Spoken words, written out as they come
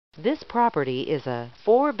This property is a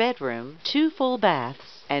 4-bedroom, 2 full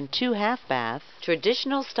baths, and 2 half-bath,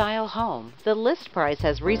 traditional style home. The list price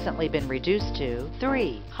has recently been reduced to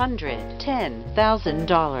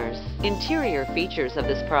 $310,000. Interior features of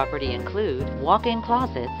this property include walk-in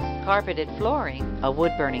closets, carpeted flooring, a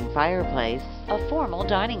wood-burning fireplace, a formal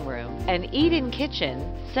dining room, an eat-in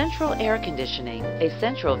kitchen, central air conditioning, a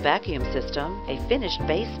central vacuum system, a finished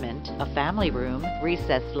basement, a family room,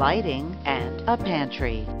 recessed lighting, and a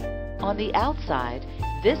pantry. On the outside,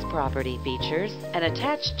 this property features an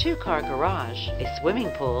attached 2-car garage, a swimming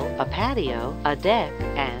pool, a patio, a deck,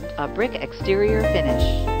 and a brick exterior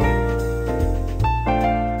finish.